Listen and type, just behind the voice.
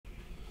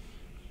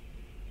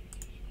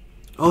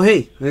Oh,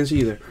 hey, I didn't see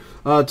you there.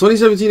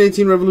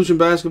 2017-18 Revolution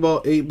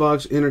Basketball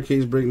 8-box inner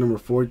case break number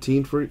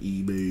 14 for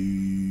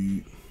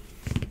eBay.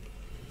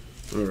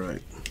 All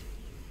right.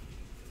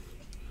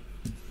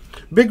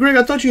 Big Greg,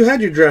 I thought you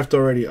had your draft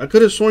already. I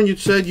could have sworn you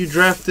said you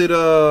drafted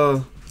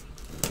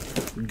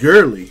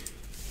Gurley.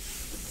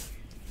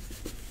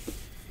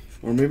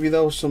 Or maybe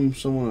that was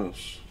someone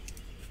else.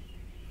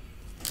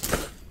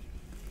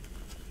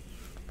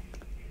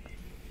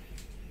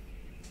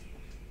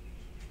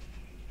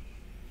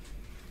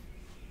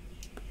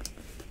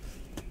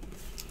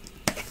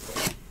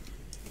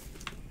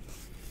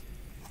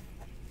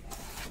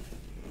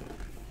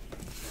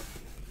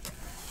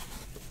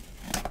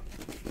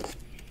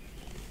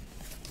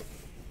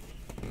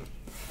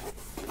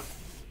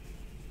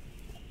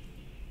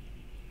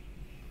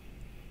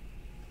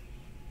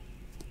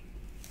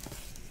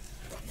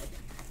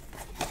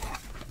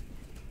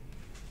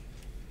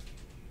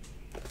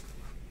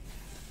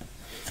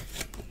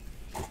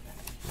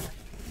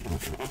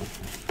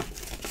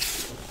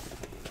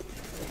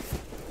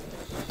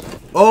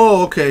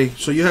 Oh, okay.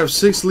 So you have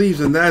 6 leaves,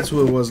 and that's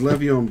who it was,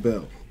 Le'Veon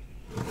Bell.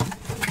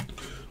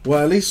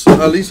 Well, at least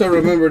I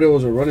remember there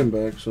was a running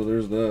back, so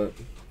there's that.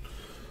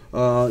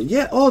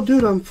 Yeah. Oh,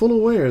 dude, I'm full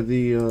aware.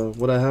 The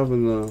what I have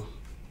in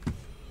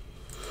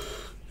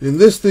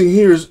this thing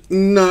here is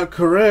not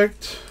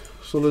correct.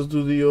 So let's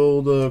do the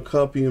old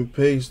copy and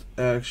paste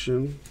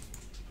action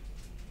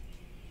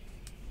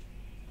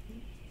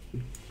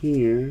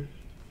here,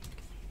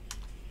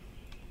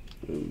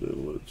 and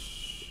then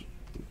let's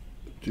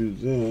do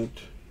that,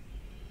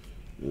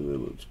 and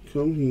then let's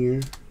come here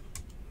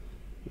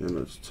and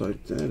let's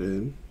type that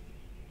in,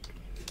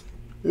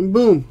 and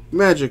boom,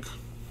 magic.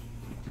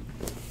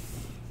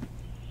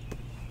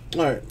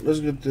 All right,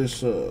 let's get this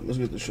show on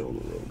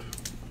the road.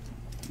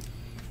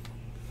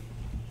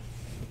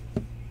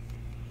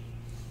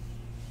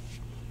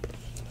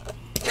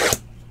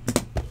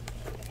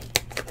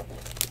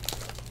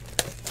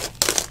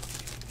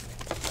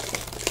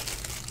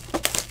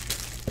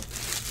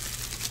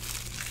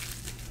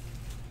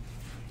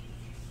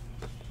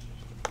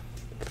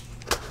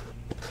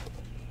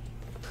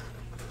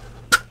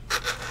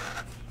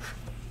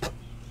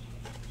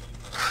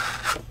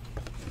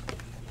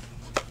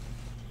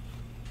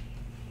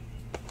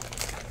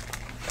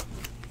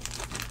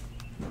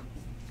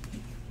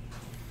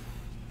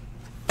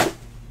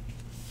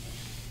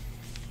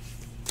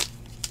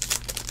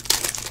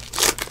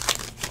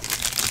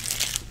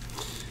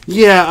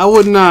 Yeah, I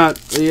would not.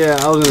 Yeah,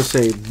 I was gonna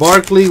say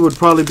Barkley would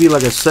probably be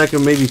like a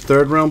second, maybe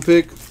third round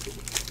pick.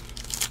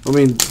 I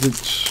mean,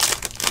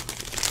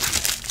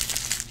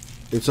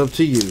 it's up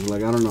to you.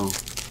 Like, I don't know.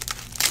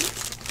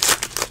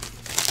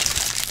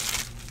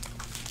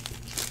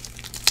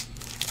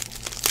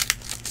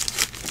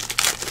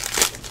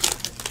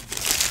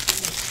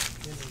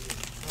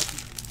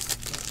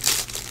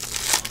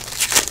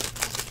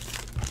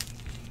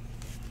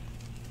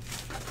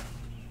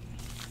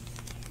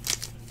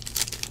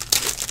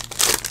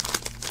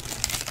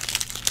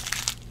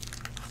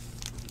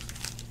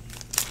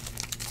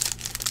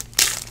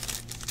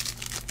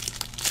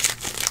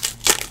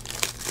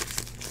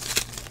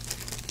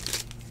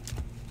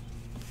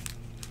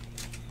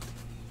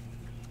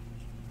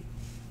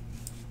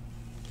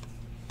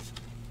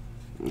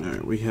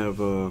 Alright, we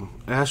have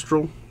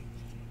Astral,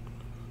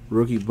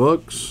 Rookie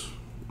Bucks,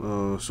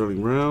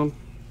 Sterling Brown,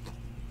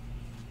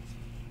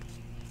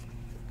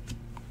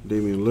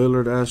 Damian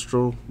Lillard,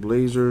 Astral,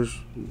 Blazers,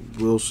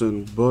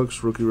 Wilson,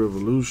 Bucks, Rookie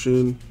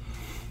Revolution,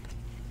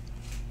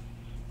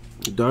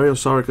 Dario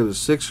Saric of the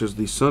Sixers,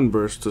 the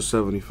Sunburst to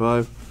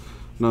 75.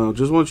 Now,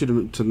 just want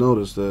you to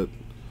notice that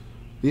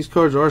these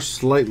cards are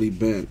slightly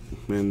bent,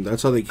 and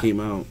that's how they came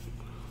out.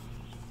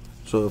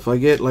 So if I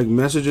get like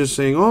messages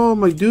saying, "Oh,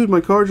 my dude,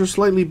 my cards are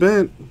slightly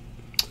bent,"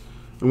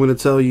 I'm gonna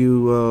tell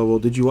you, well,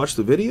 did you watch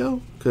the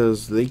video?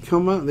 Because they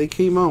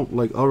came out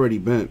like already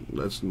bent.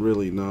 That's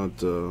really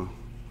not on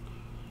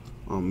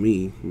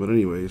me. But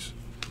anyways,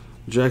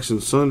 Jackson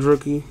Suns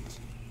rookie,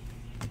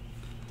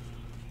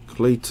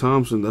 Klay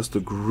Thompson. That's the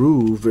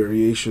groove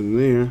variation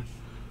there.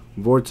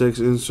 Vortex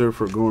insert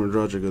for Goran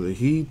Dragic of the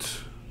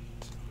Heat.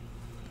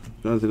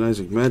 Jonathan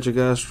Isaac Magic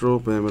Astro.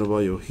 Bam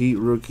Adebayo Heat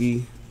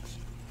rookie.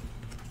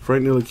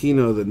 Frank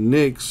Ntilikina of the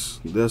Knicks,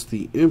 that's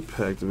the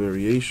impact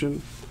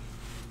variation.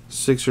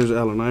 Sixers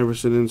Allen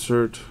Iverson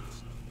insert.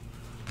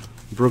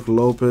 Brook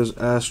Lopez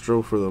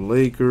Astro for the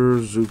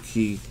Lakers.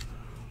 Zuki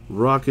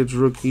Rockets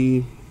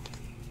rookie.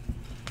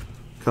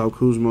 Kyle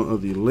Kuzma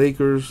of the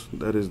Lakers,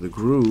 that is the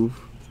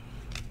groove.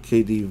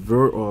 KD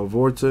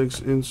Vortex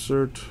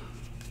insert.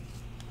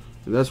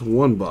 And that's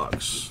one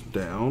box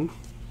down.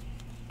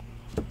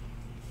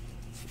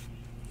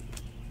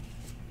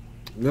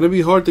 Gonna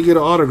be hard to get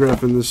an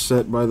autograph in this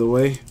set, by the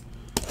way.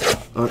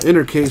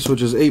 Inner case,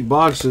 which is 8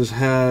 boxes,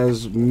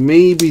 has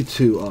maybe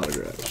 2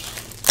 autographs.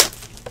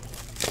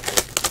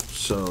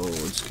 So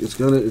it's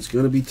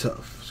gonna be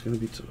tough. It's gonna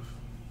be tough.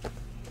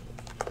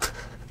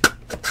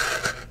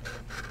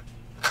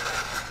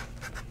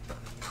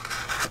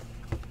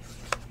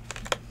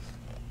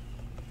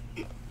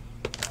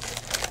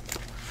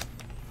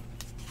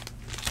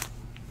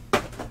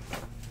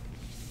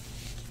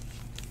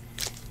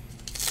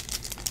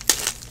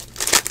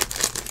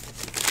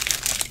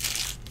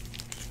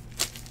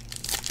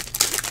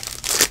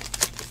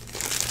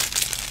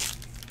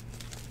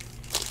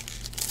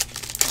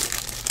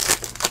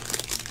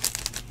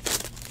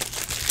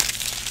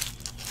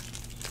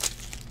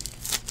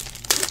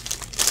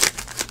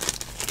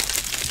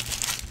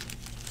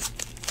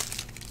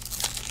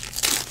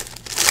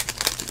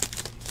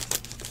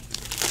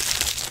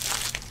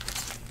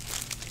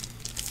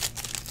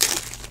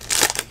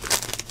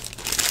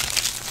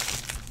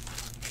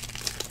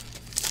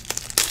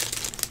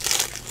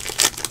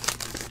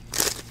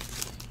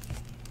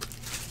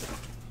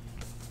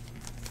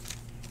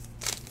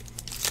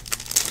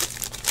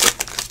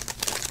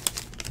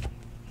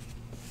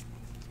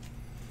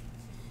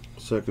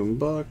 Second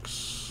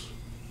box.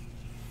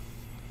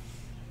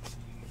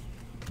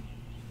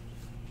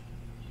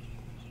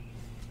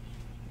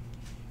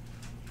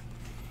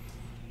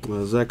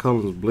 Zach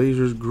Collins,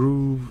 Blazers,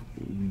 Groove,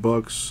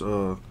 Bucks.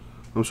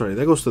 I'm sorry,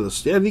 that goes to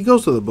the. Yeah, he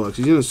goes to the Bucks.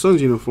 He's in his Suns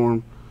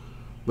uniform,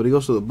 but he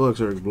goes to the Bucks.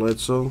 Eric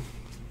Bledsoe.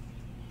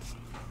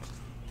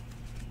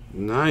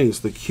 Nice,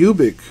 the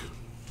cubic,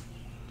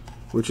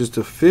 which is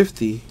to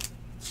 50.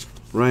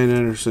 Ryan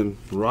Anderson,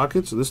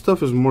 Rockets. This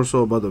stuff is more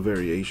so about the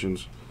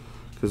variations,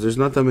 because there's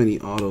not that many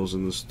autos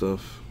in this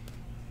stuff.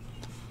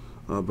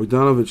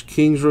 Bogdanovich,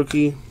 Kings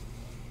rookie.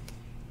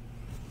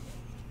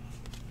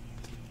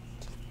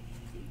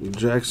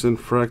 Jackson,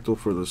 Fractal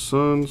for the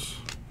Suns.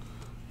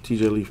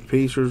 TJ Leaf,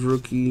 Pacers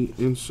rookie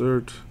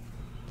insert.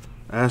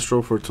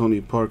 Astro for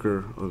Tony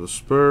Parker of the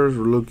Spurs.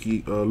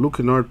 Luke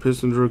Kennard,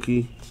 Pistons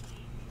rookie.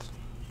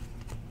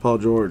 Paul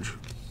George,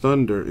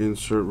 Thunder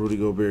insert. Rudy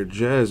Gobert,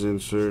 Jazz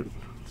insert.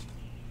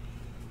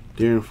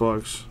 De'Aaron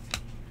Fox,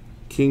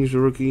 Kings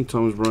rookie.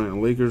 Thomas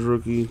Bryant, Lakers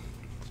rookie.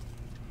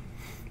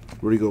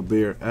 Rudy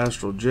Gobert,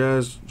 Astro,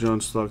 Jazz.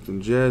 John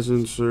Stockton, Jazz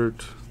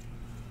insert.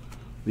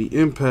 The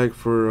impact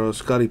for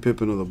Scottie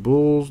Pippen of the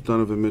Bulls.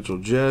 Donovan Mitchell,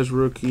 Jazz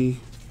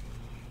rookie.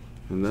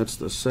 And that's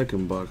the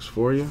second box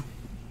for you.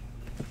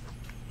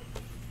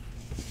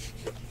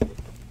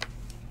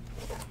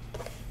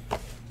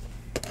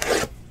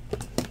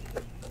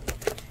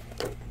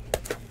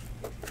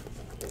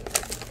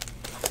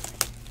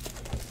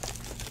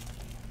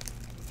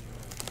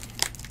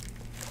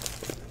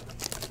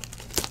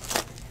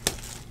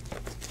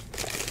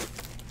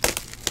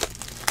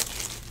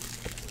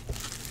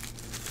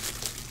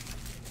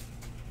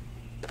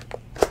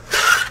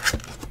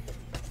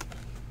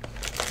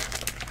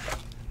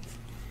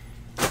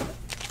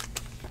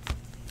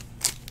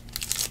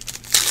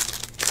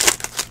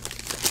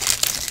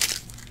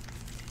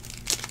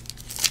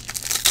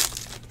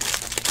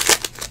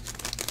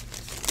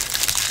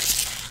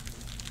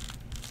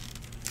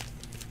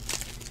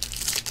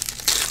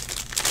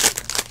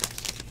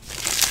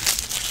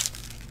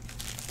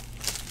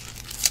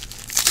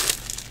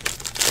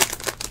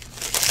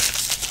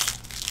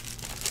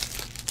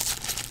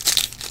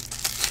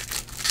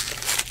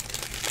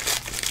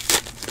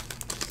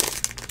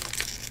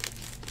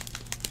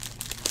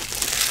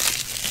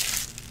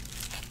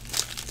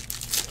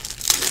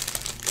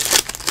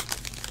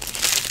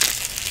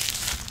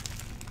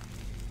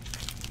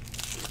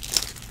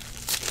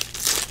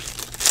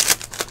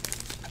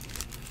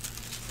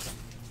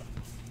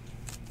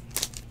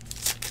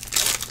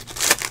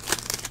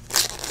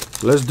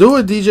 Let's do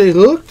it, DJ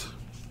Hooked.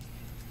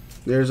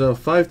 There's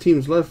 5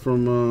 teams left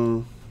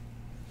from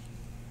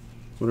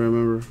what I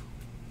remember.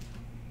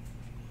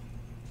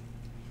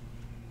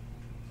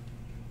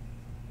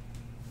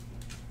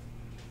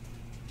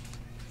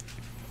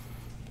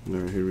 All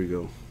right, here we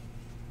go.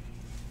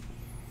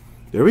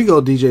 There we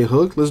go, DJ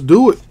Hooked. Let's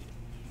do it.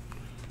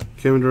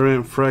 Kevin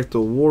Durant,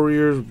 Fractal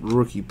Warriors,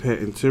 rookie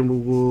Patton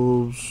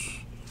Timberwolves,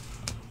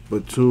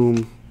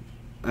 Batum,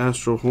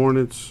 Astro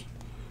Hornets,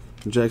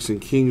 Jackson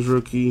Kings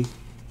rookie,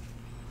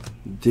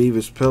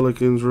 Davis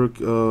Pelicans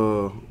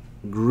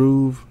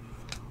Groove,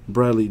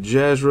 Bradley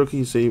Jazz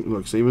rookie. Same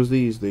as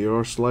these. They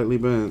are slightly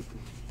bent.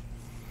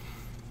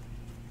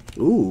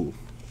 Ooh,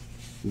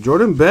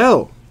 Jordan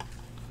Bell,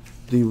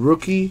 the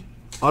rookie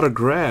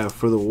autograph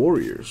for the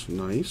Warriors.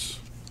 Nice.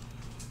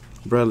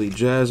 Bradley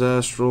Jazz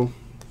Astral.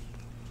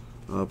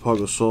 Paul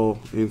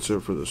Gasol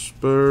insert for the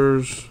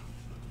Spurs.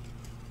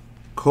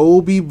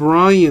 Kobe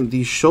Bryant,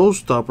 the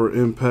Showstopper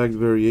impact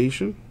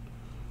variation.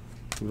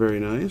 Very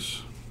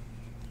nice.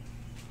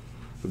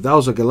 If that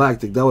was a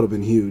Galactic, that would have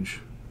been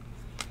huge.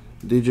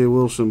 DJ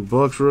Wilson,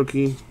 Bucks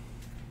rookie.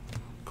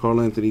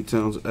 Karl Anthony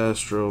Towns,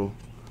 Astro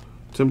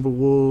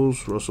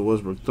Timberwolves. Russell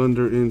Westbrook,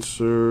 Thunder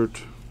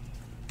insert.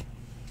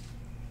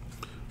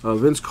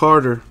 Vince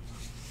Carter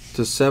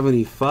to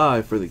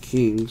 75 for the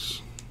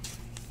Kings.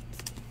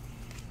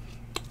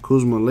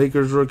 Kuzma,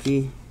 Lakers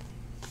rookie.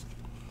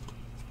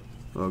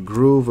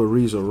 Groove,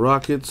 Ariza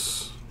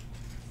Rockets.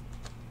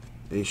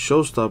 A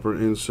Showstopper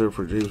insert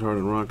for James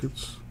Harden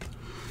Rockets.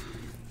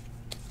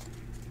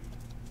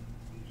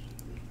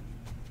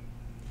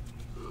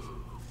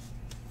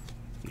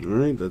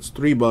 Alright, that's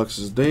 3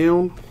 boxes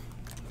down.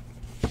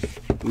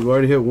 We've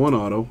already hit 1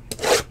 auto.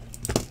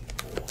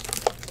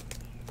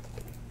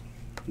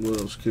 What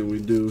else can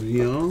we do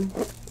here?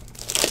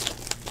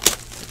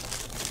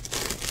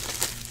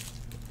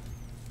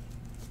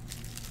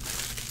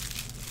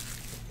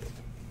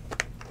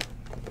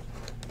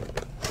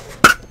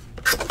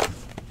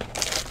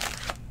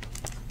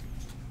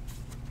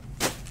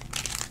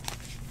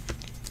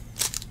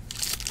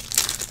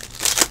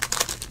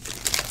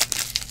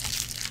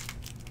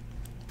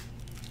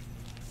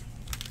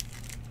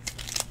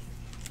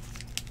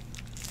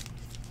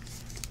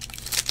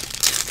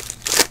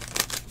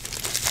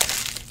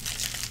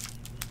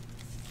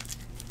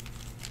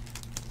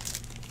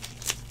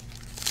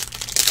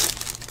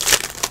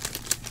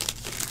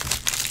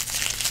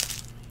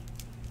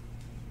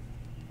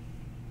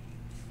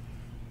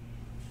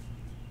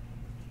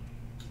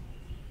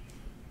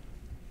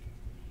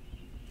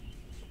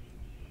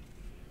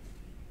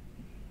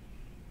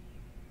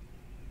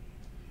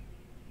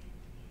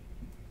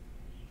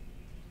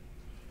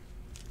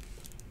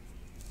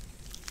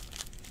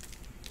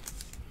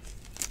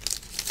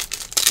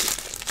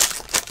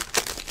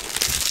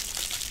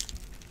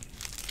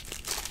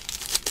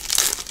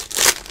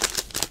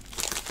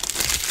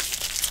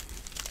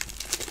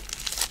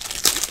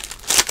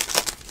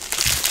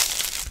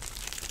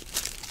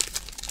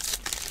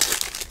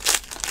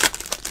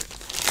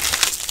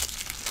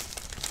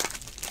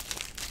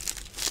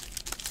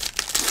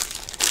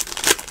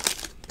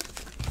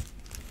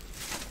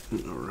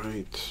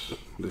 right.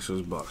 This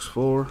is box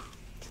 4.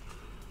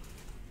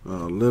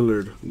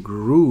 Lillard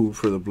Groove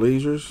for the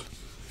Blazers.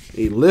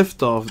 A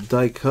liftoff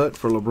die cut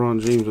for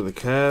LeBron James of the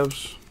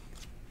Cavs.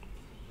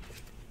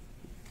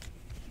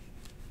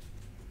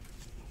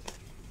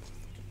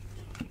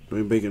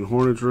 Dwayne Bacon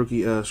Hornets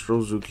rookie.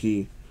 Astro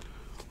Zuki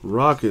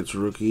Rockets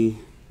rookie.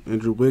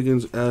 Andrew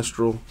Wiggins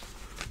Astro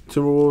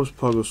Timberwolves.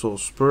 Pau Gasol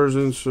Spurs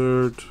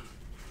insert.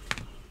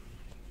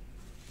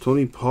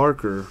 Tony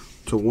Parker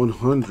to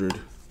 100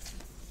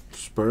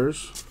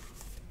 Spurs.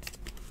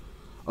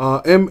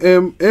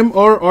 MRRT.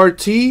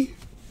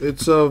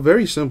 It's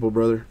very simple,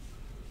 brother.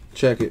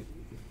 Check it.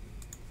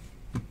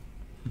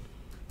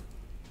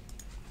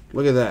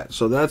 Look at that.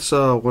 So that's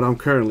what I'm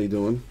currently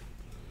doing.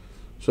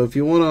 So if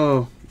you want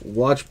to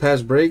watch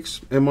past breaks,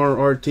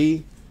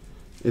 MRRT,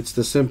 it's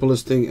the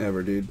simplest thing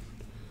ever, dude.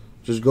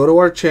 Just go to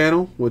our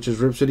channel, which is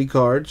Rip City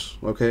Cards,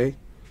 okay?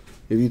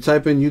 If you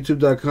type in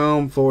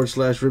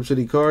youtube.com/Rip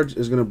City Cards,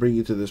 it's going to bring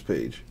you to this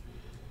page.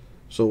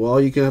 So all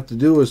you can have to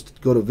do is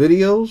go to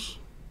videos.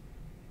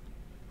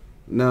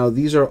 Now,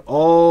 these are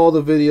all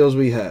the videos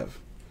we have.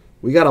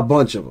 We got a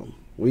bunch of them.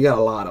 We got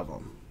a lot of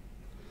them.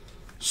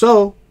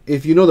 So,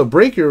 if you know the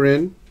break you're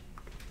in,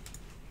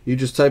 you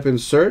just type in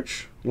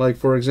search. Like,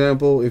 for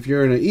example, if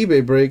you're in an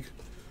eBay break,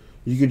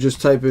 you could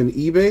just type in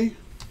eBay.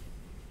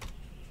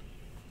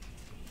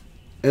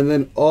 And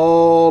then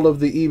all of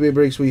the eBay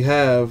breaks we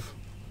have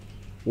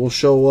will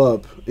show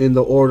up in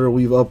the order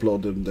we've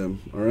uploaded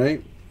them.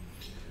 Alright?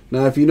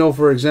 Now, if you know,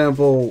 for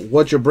example,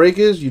 what your break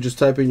is, you just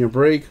type in your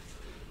break.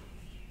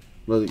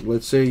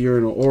 Let's say you're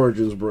in an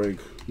Origins break.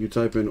 You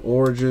type in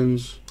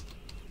Origins.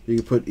 You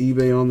can put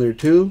eBay on there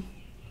too.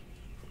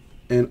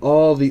 And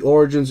all the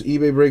Origins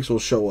eBay breaks will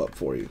show up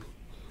for you.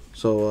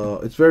 So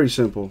it's very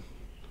simple.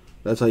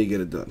 That's how you get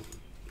it done.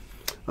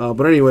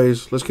 But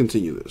anyways, let's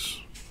continue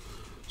this.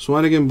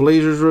 Swanigan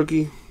Blazers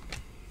rookie.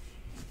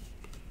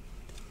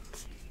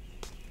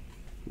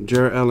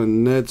 Jarrett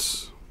Allen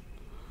Nets.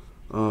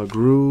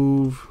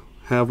 Groove.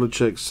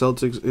 Havlicek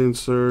Celtics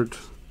insert.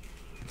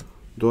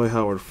 Dwight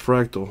Howard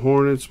Fractal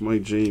Hornets.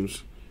 Mike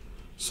James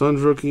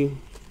Suns rookie.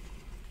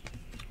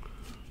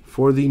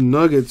 For the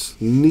Nuggets,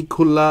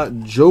 Nikola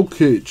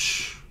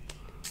Jokic.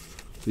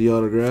 The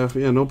autograph.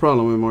 Yeah, no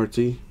problem,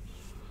 MRT.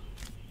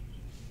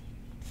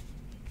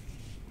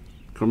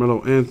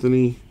 Carmelo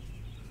Anthony.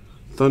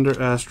 Thunder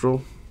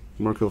Astral.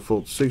 Markel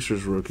Fultz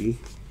Sixers rookie.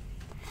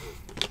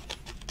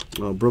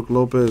 Brook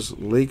Lopez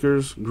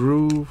Lakers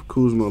Groove.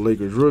 Kuzma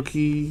Lakers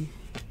rookie.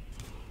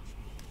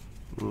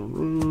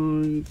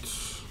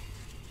 Alright.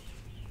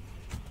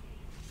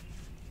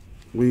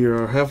 We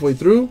are halfway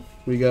through.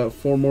 We got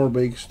 4 more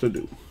breaks to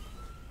do.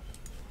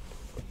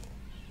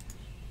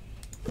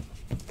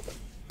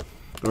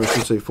 Or I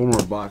should say 4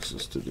 more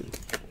boxes to do.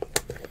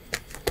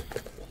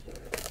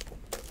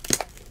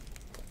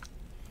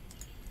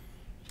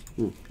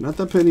 Not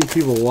that many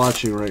people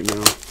watching right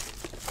now.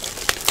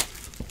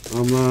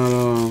 I'm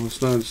not.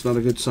 It's not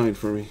a good sign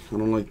for me. I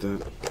don't like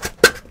that.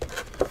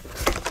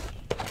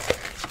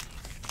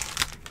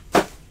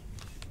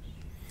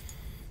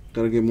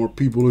 Gotta get more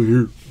people in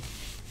here.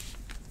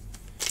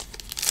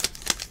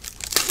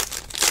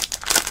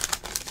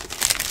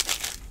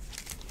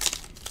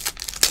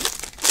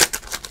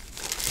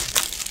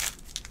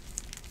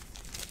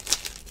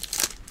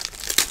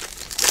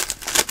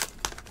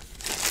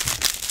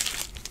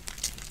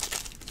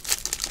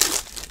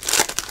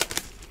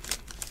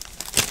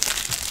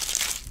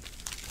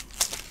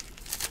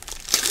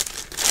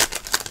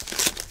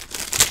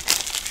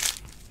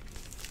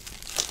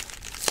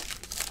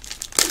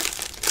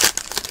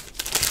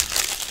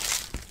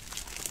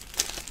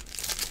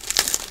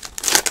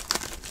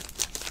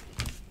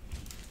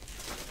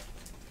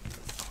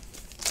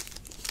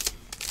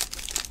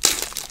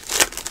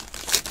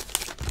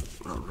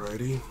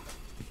 Alrighty.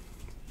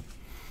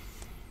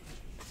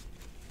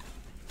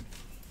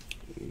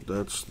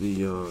 That's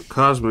the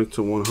Cosmic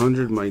to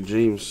 100, Mike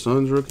James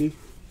Suns rookie.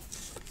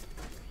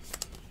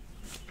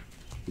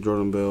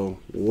 Jordan Bell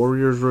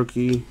Warriors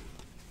rookie.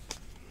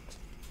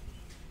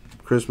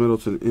 Chris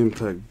Middleton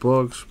Impact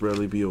Bucks.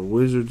 Bradley Beal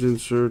Wizards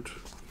insert.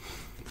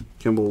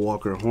 Kemba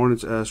Walker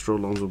Hornets Astro.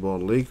 Lonzo Ball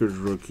Lakers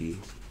rookie.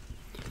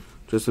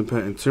 Justin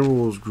Patton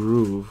Timberwolves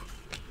Groove.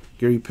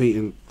 Gary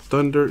Payton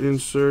Thunder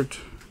insert.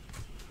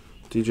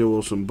 DJ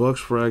Wilson Bucks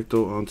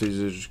Fractal. Ante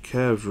Zizic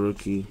Cavs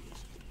rookie.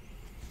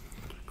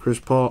 Chris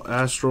Paul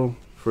Astral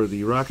for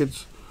the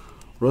Rockets.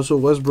 Russell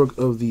Westbrook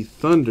of the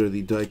Thunder,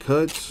 the die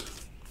cuts.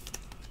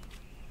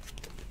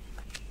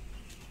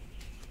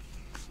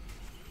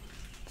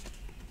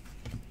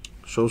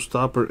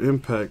 Showstopper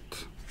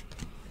Impact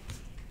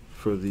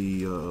for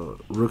the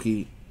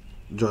rookie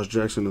Josh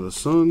Jackson of the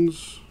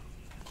Suns.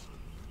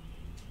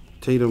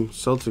 Tatum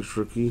Celtics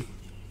rookie.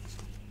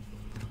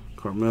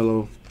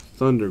 Carmelo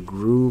Thunder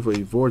Groove,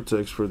 a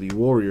Vortex for the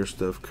Warriors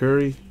Steph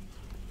Curry.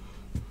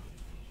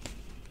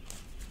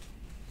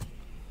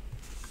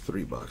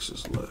 3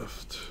 boxes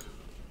left.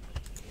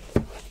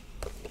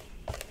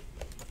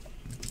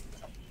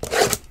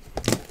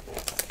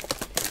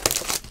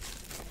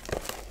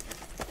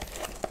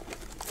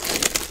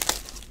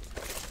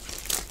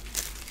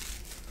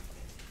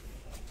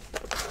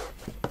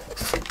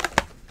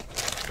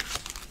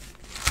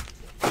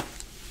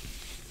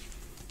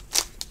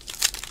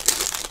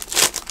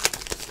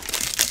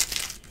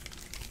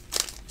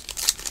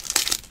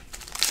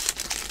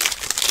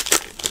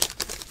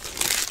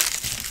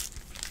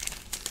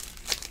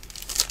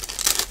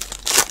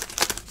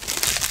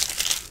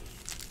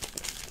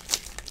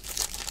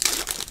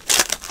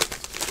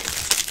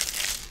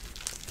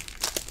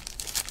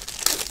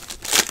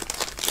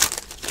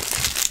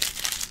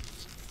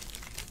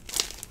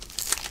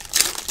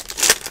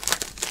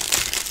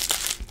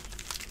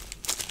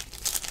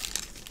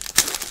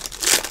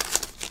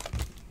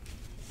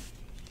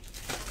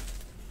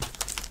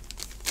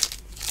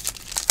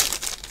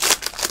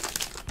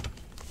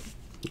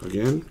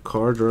 Again,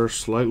 cards are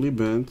slightly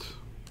bent.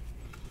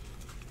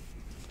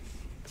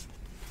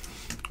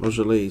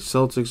 Ojale,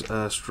 Celtics,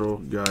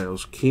 Astro,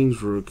 Giles,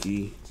 Kings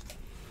rookie.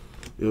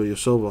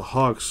 Ilyasova,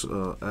 Hawks,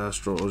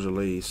 Astro,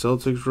 Ojale,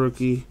 Celtics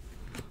rookie.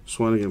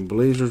 Swanigan,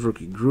 Blazers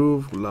rookie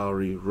groove.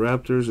 Lowry,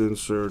 Raptors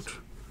insert.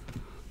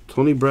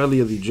 Tony Bradley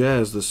of the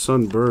Jazz, the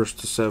Sunburst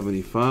to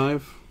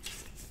 75.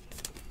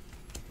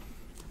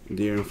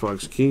 De'Aaron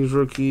Fox, Kings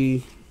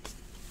rookie.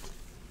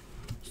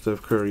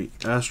 Steph Curry,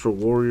 Astro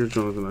Warriors.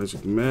 Jonathan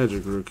Isaac,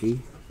 Magic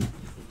rookie.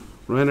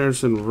 Ryan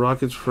Anderson,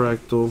 Rockets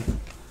fractal.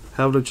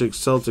 Havlicek,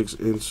 Celtics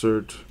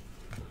insert.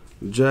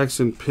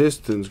 Jackson,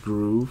 Pistons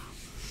groove.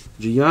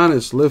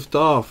 Giannis, lift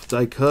off,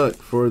 die cut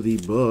for the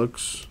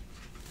Bucks.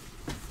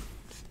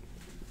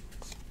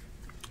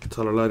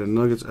 Tyler Light and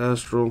Nuggets,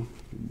 Astro.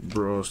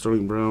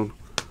 Sterling Brown,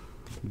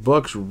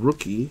 Bucks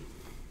rookie.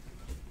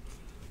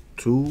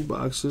 2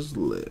 boxes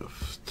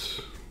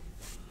left.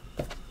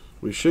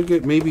 We should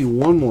get maybe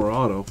one more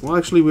auto. Well,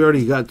 actually, we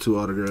already got 2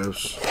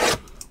 autographs,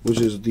 which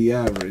is the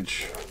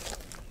average.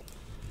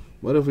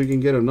 But if we can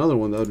get another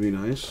one, that would be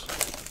nice.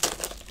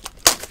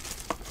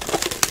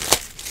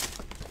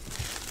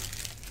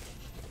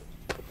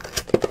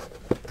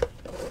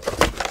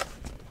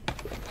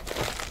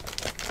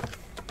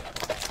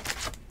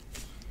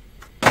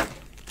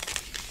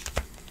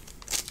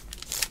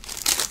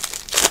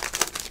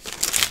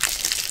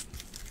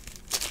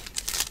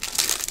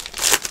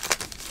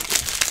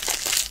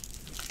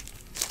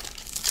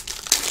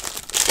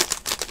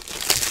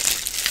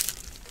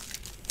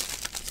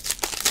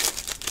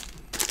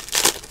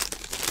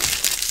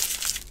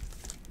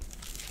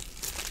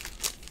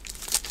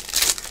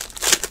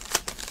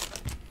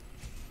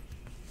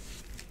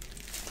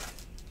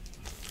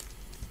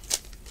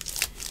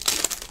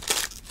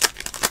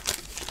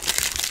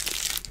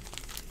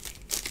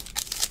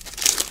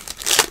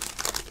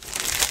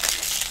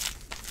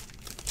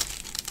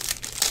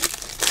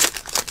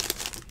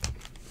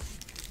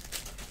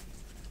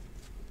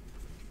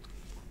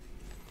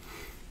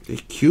 A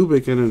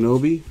Cubic and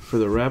Anunoby for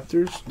the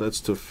Raptors. That's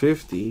to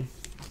 50.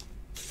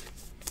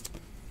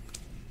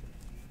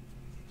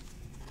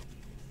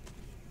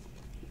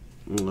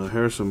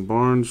 Harrison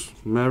Barnes,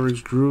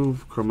 Mavericks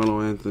groove. Carmelo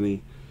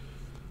Anthony,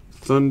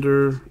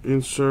 Thunder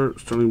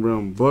insert. Sterling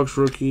Brown, Bucks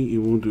rookie.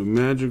 Iwundu,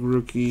 Magic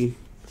rookie.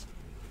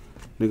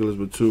 Nicholas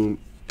Batum,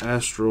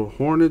 Astro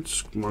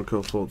Hornets.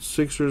 Markelle Fultz,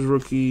 Sixers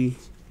rookie.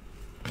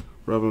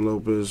 Robin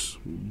Lopez,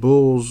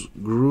 Bulls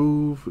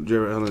groove.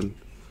 Jarrett Allen,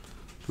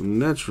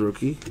 Nets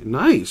rookie.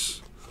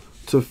 Nice.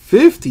 To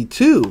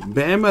 52.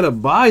 Bam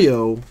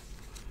Adebayo.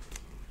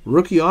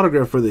 Rookie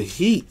autograph for the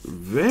Heat.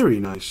 Very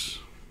nice.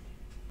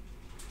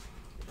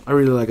 I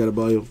really like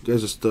Adebayo.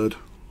 Guy's a stud.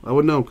 I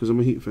would know because I'm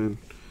a Heat fan.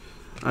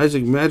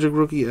 Isaac Magic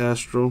rookie,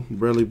 Astro.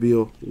 Bradley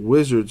Beal,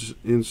 Wizards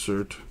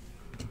insert.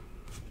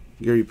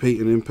 Gary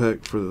Payton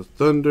Impact for the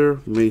Thunder.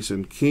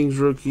 Mason Kings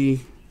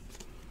rookie.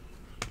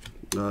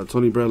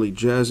 Tony Bradley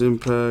Jazz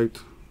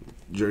Impact.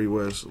 Jerry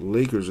West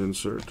Lakers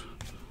insert.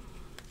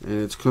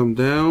 And it's come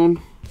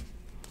down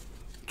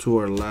to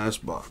our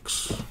last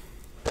box.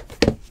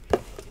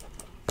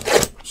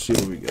 Let's see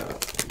what we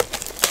got.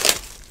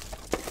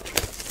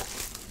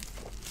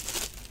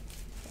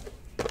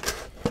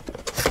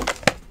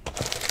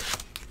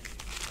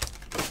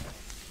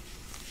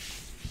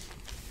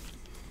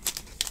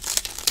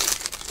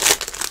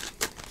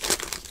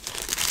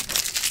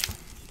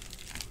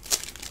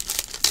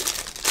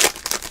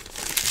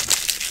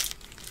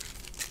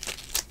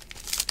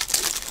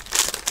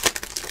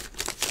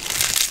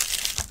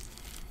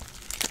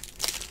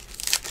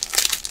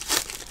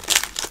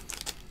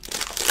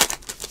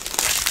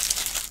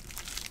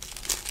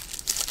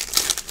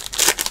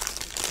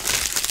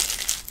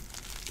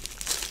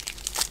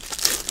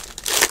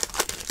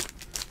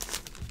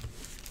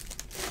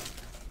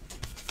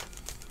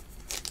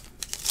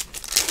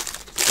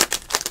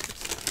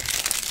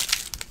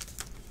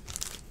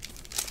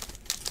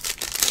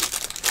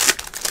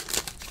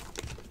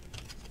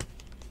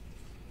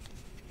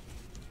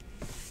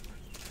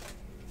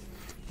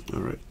 All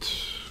right.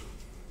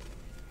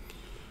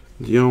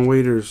 Dion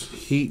Waiters,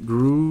 Heat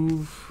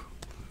groove.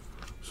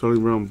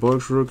 Sterling Brown,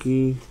 Bucks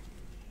rookie.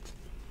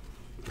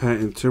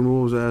 Patton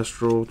Timberwolves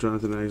Astro.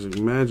 Jonathan Isaac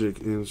Magic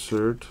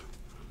insert.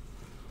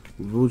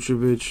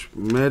 Vucevic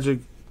Magic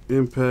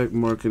Impact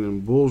Markin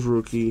and Bulls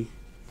rookie.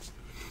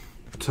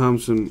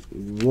 Thompson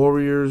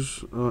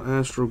Warriors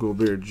Astro.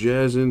 Gobert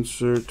Jazz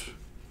insert.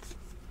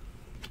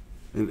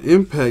 An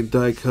Impact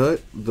die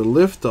cut. The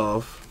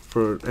liftoff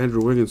for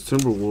Andrew Wiggins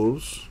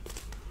Timberwolves.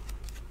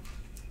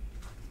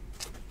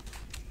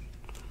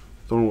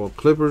 Thornwell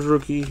Clippers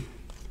rookie.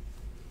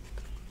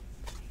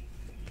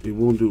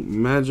 Iwundu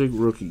Magic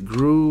rookie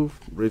groove.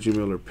 Reggie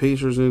Miller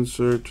Pacers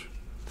insert.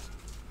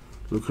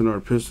 Luke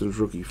Kennard Pistons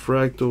rookie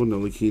fractal.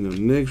 Ntilikina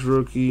Knicks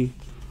rookie.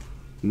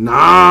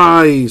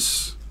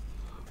 Nice!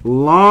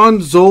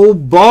 Lonzo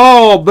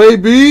Ball,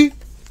 baby!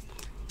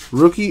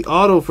 Rookie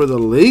auto for the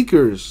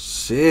Lakers.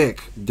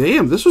 Sick.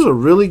 Damn, this was a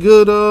really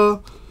good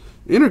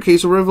inner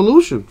case of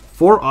Revolution.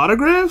 4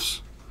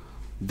 autographs?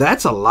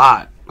 That's a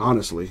lot.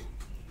 honestly.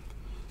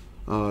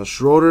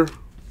 Schroeder,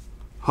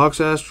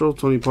 Hawks Astral,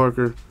 Tony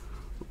Parker,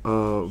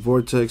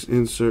 Vortex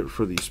insert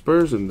for the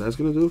Spurs, and that's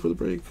going to do it for the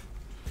break.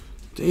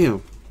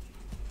 Damn.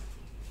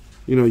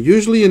 You know,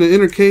 usually in the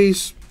inner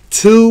case,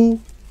 2,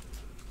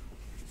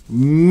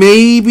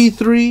 maybe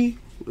 3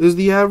 is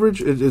the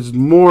average. It's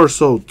more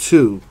so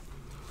 2.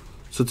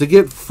 So to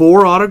get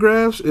 4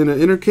 autographs in an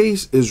inner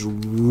case is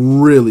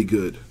really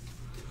good.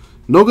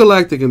 No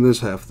Galactic in this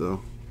half,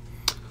 though.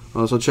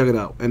 So check it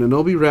out.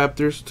 Anunoby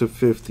Raptors to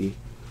 50.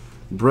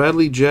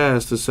 Bradley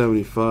Jazz to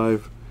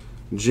 75.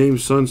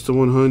 James Suns to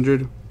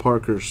 100.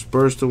 Parker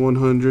Spurs to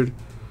 100.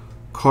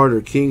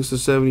 Carter Kings to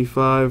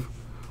 75.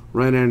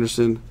 Ryan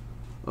Anderson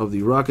of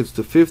the Rockets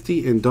to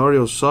 50. And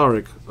Dario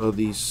Saric of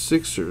the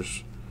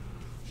Sixers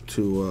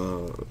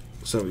to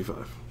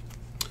 75.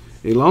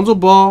 Alonzo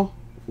Ball,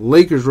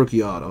 Lakers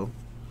rookie auto.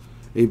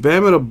 A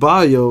Bam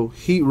Adebayo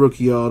Heat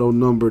rookie auto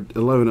numbered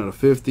 11 out of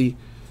 50.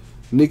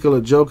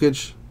 Nikola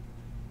Jokic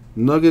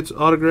Nuggets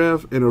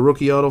autograph, and a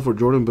rookie auto for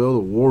Jordan Bell, the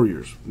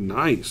Warriors.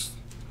 Nice.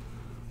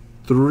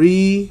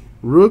 3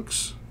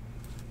 rooks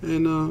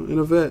and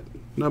a vet.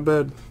 Not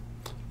bad.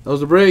 That was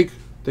the break.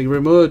 Thank you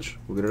very much.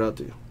 We'll get it out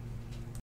to you.